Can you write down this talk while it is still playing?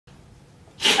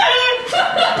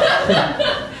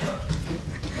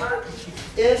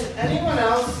Is anyone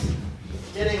else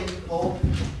getting cold?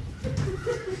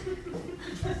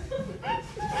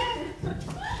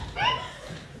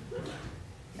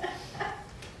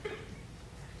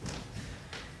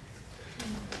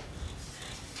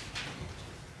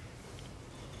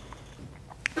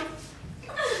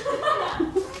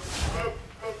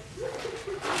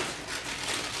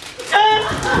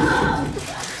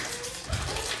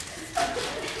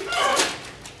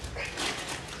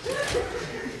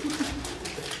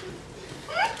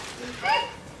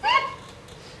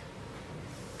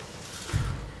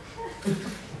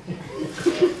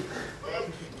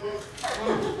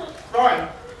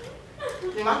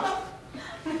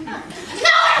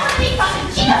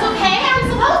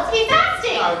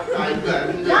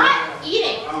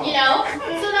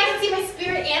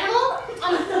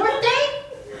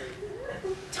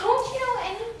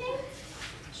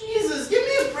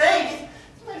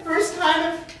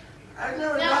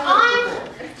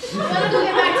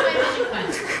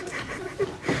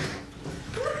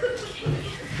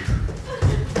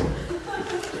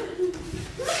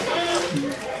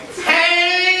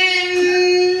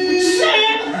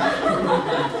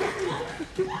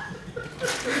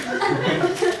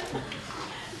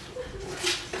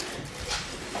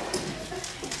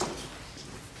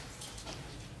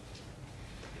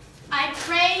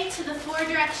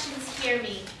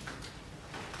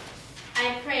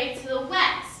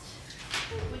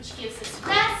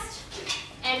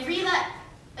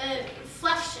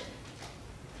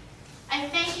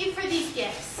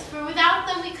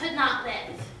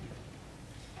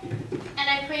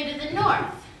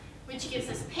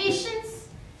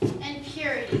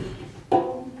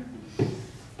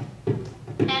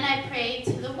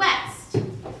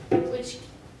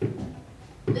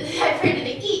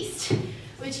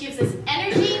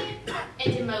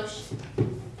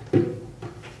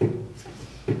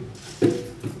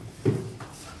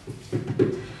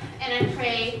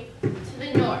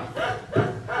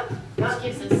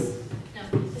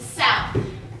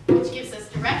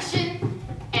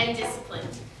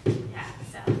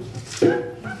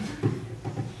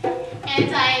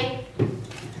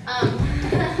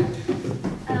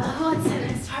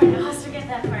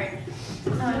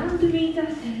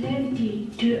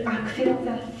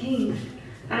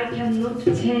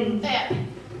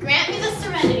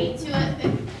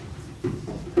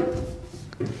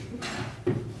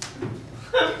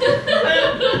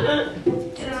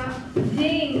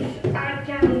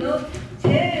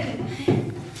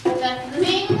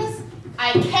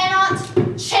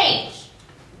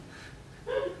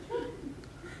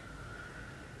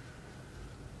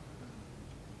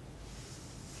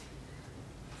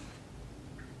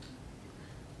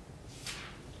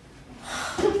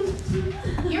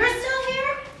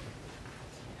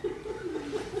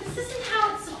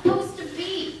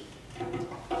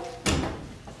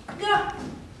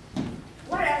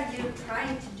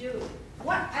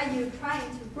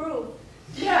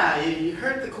 You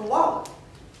heard the koala.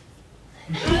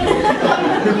 This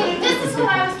is what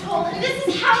I was told, and this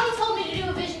is how he told me to do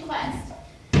a vision quest.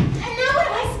 And now what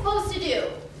am I supposed to do?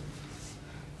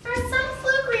 For some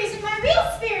fluke reason, my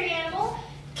real spirit animal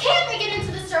can't make it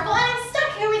into the circle, and I'm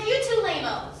stuck here with you two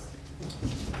lamos.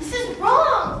 This is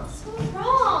wrong. So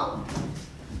wrong.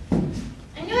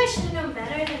 I knew I should have known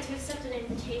better than to accept an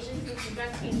invitation from some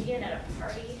drunk Indian at a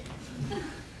party.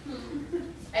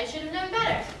 I should have known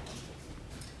better.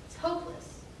 It's hopeless.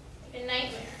 Like a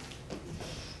nightmare.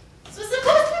 This was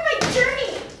supposed to be my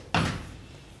journey.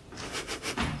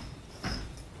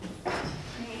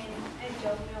 Man, I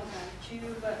don't know about you,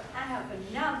 but I have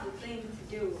another thing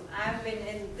to do. I've been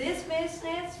in this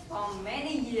business for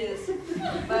many years,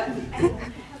 but I don't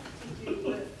have to do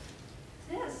with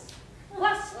this.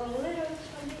 What's a little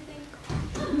funny thing?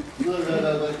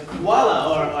 The koala,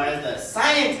 or as the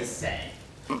scientists say,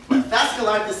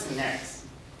 Vascularthus cinerex.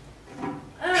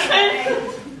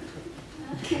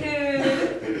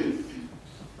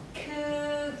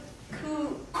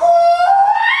 Koala!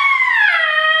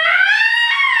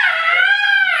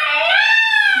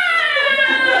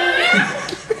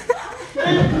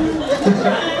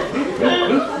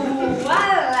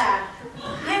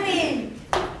 I mean,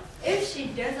 if she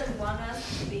doesn't want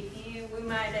us to be here, we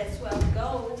might as well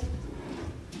go.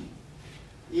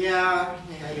 Yeah,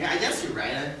 I guess you're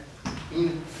right. I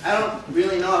mean, I don't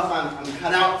really know if I'm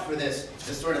cut out for this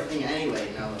sort of thing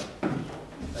anyway, you know,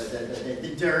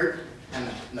 the dirt and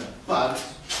the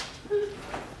bugs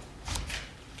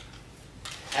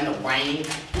and the whining.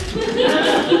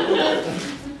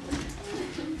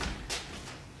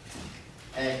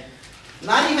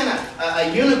 Not even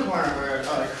a unicorn or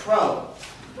a crow.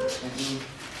 I mean,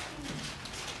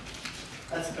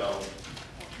 let's go.